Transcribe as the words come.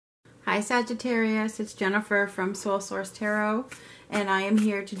Hi Sagittarius, it's Jennifer from Soul Source Tarot, and I am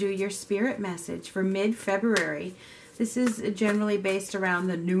here to do your spirit message for mid-February. This is generally based around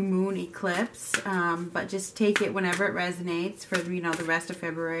the new moon eclipse, but just take it whenever it resonates for, you know, the rest of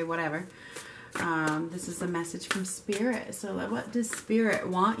February, whatever. This is a message from Spirit. So what does Spirit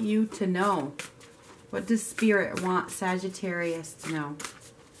want you to know? What does Spirit want Sagittarius to know?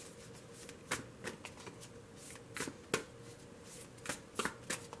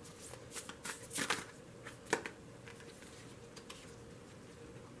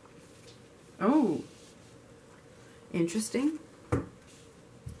 Oh, interesting.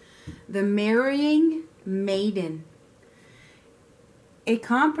 The marrying maiden. A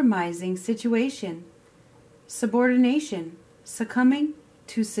compromising situation. Subordination. Succumbing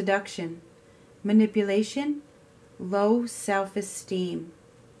to seduction. Manipulation. Low self-esteem.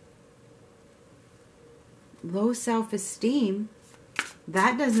 Low self-esteem?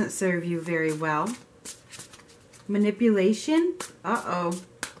 That doesn't serve you very well. Manipulation? Uh-oh.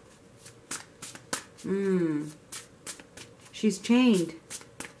 She's chained.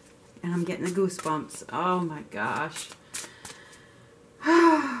 And I'm getting the goosebumps. Oh my gosh.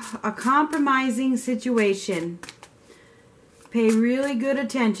 A compromising situation. Pay really good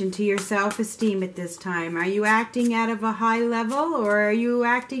attention to your self-esteem at this time. Are you acting out of a high level or are you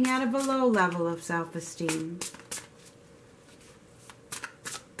acting out of a low level of self-esteem?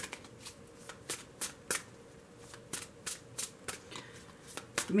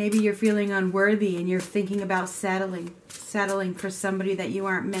 Maybe you're feeling unworthy and you're thinking about settling for somebody that you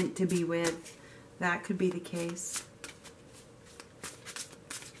aren't meant to be with. That could be the case.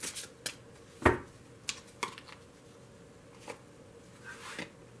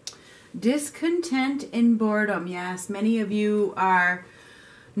 Discontent and boredom. Yes, many of you are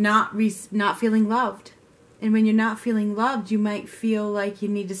not feeling loved. And when you're not feeling loved, you might feel like you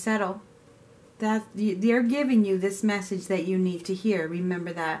need to settle. That they're giving you this message that you need to hear.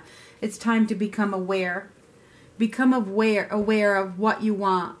 Remember that. It's time to become aware. Become aware of what you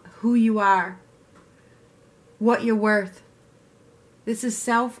want, who you are, what you're worth. This is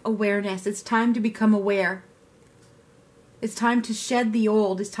self-awareness. It's time to become aware. It's time to shed the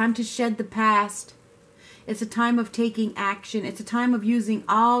old. It's time to shed the past. It's a time of taking action. It's a time of using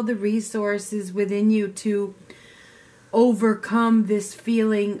all the resources within you to overcome this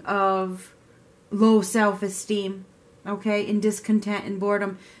feeling of low self-esteem, okay, and discontent and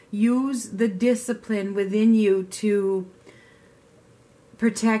boredom. Use the discipline within you to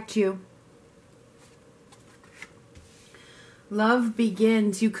protect you. Love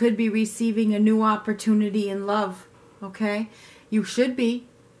begins. You could be receiving a new opportunity in love, okay? You should be,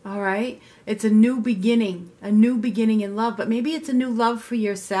 all right? It's a new beginning in love, but maybe it's a new love for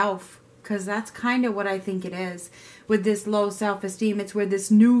yourself, because that's kind of what I think it is. With this low self-esteem, it's where this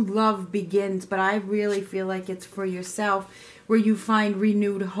new love begins, but I really feel like it's for yourself, where you find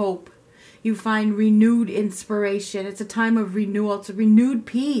renewed hope. You find renewed inspiration. It's a time of renewal. It's a renewed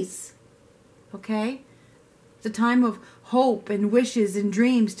peace, okay? It's a time of hope and wishes and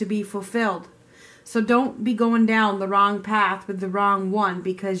dreams to be fulfilled. So don't be going down the wrong path with the wrong one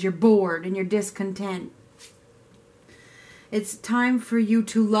because you're bored and you're discontent. It's time for you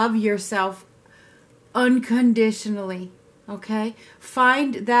to love yourself unconditionally, okay?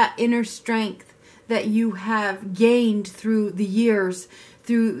 Find that inner strength that you have gained through the years,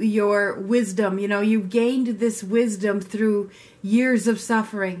 through your wisdom. You know, you've gained this wisdom through years of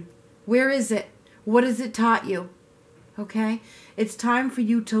suffering. Where is it? What has it taught you? Okay? It's time for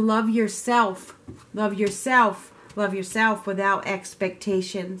you to love yourself. Love yourself. Love yourself without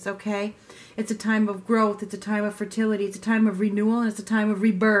expectations, okay? It's a time of growth. It's a time of fertility. It's a time of renewal. And it's a time of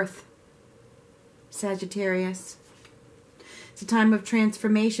rebirth. Sagittarius. It's a time of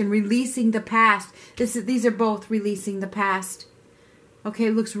transformation. Releasing the past. These are both releasing the past. Okay,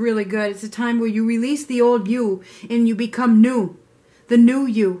 it looks really good. It's a time where you release the old you and you become new. The new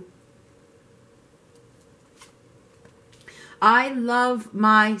you. I love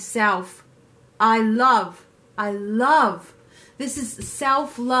myself. I love. This is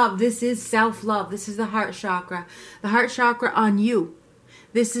self-love. This is self-love. This is the heart chakra. The heart chakra on you.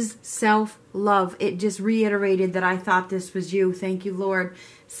 This is self-love. It just reiterated that I thought this was you. Thank you, Lord.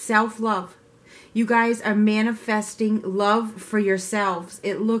 Self-love. You guys are manifesting love for yourselves.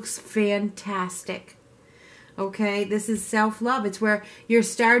 It looks fantastic. Okay, this is self-love. It's where you're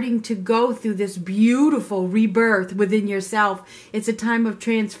starting to go through this beautiful rebirth within yourself. It's a time of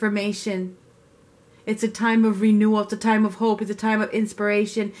transformation. It's a time of renewal. It's a time of hope. It's a time of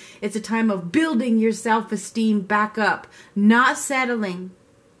inspiration. It's a time of building your self-esteem back up. Not settling.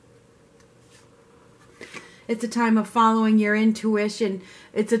 It's a time of following your intuition.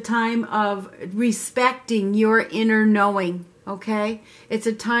 It's a time of respecting your inner knowing, okay? It's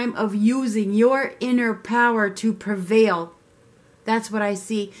a time of using your inner power to prevail. That's what I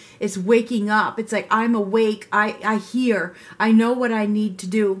see. It's waking up. It's like, I'm awake. I hear. I know what I need to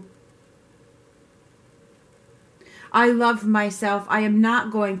do. I love myself. I am not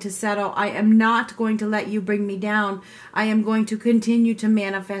going to settle. I am not going to let you bring me down. I am going to continue to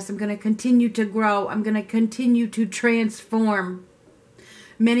manifest. I'm going to continue to grow. I'm going to continue to transform.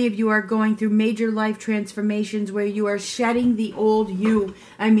 Many of you are going through major life transformations where you are shedding the old you.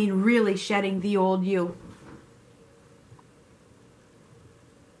 I mean, really shedding the old you.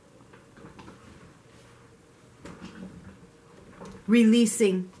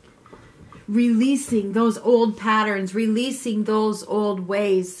 Releasing those old patterns, releasing those old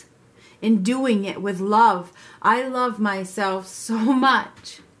ways, and doing it with love. I love myself so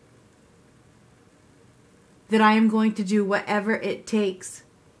much that I am going to do whatever it takes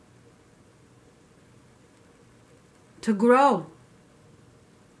to grow.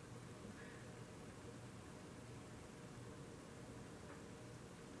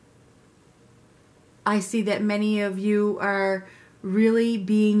 I see that many of you are really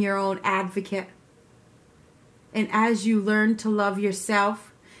being your own advocate. And as you learn to love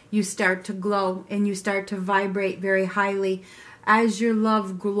yourself, you start to glow and you start to vibrate very highly. As your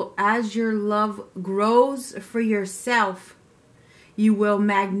love grows for yourself, you will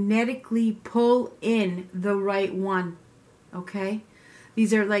magnetically pull in the right one. Okay?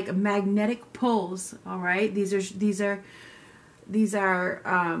 These are like magnetic pulls, all right? These are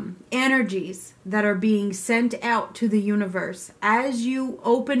energies that are being sent out to the universe. As you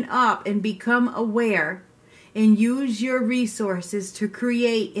open up and become aware and use your resources to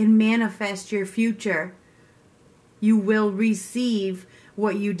create and manifest your future, you will receive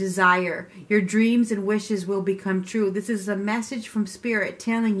what you desire. Your dreams and wishes will become true. This is a message from Spirit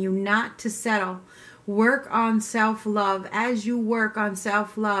telling you not to settle. Work on self-love. As you work on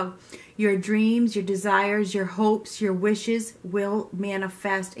self-love, your dreams, your desires, your hopes, your wishes will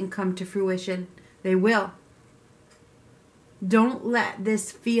manifest and come to fruition. They will. Don't let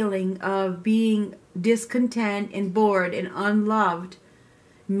this feeling of being discontent and bored and unloved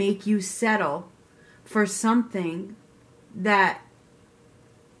make you settle for something that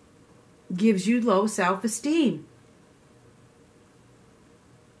gives you low self-esteem.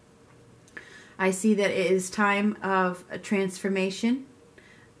 I see that it is time of a transformation,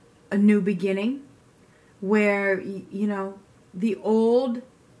 a new beginning, where, you know, the old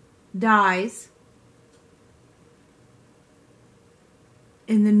dies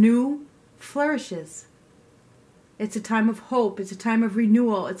and the new flourishes. It's a time of hope. It's a time of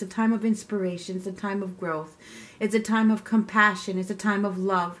renewal. It's a time of inspiration. It's a time of growth. It's a time of compassion. It's a time of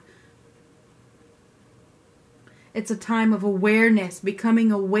love. It's a time of awareness,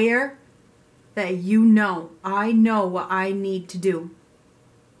 becoming aware that you know, I know what I need to do.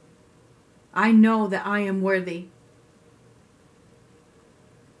 I know that I am worthy.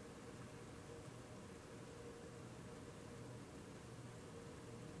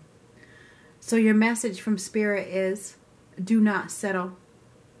 So your message from Spirit is, do not settle.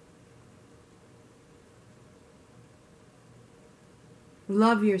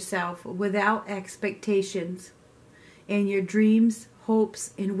 Love yourself without expectations, and your dreams,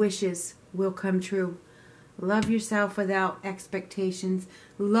 hopes, and wishes will come true. Love yourself without expectations.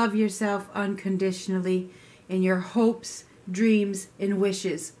 Love yourself unconditionally, and your hopes, dreams, and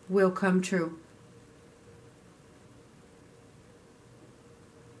wishes will come true.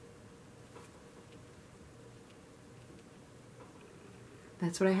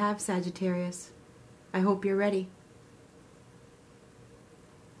 That's what I have, Sagittarius. I hope you're ready.